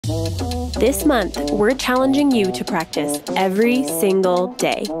This month, we're challenging you to practice every single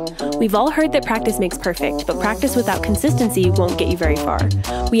day. We've all heard that practice makes perfect, but practice without consistency won't get you very far.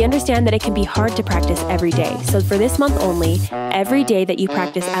 We understand that it can be hard to practice every day, so for this month only, every day that you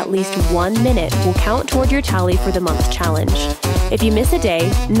practice at least 1 minute will count toward your tally for the month challenge. If you miss a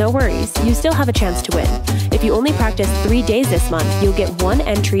day, no worries, you still have a chance to win. If you only practice 3 days this month, you'll get 1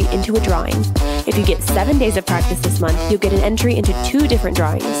 entry into a drawing. If you get 7 days of practice this month, you'll get an entry into 2 different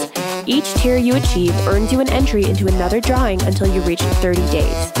drawings. Each tier you achieve earns you an entry into another drawing until you reach 30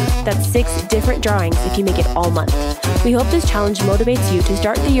 days. That's 6 different drawings if you make it all month. We hope this challenge motivates you to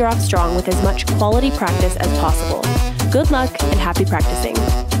start the year off strong with as much quality practice as possible. Good luck and happy practicing!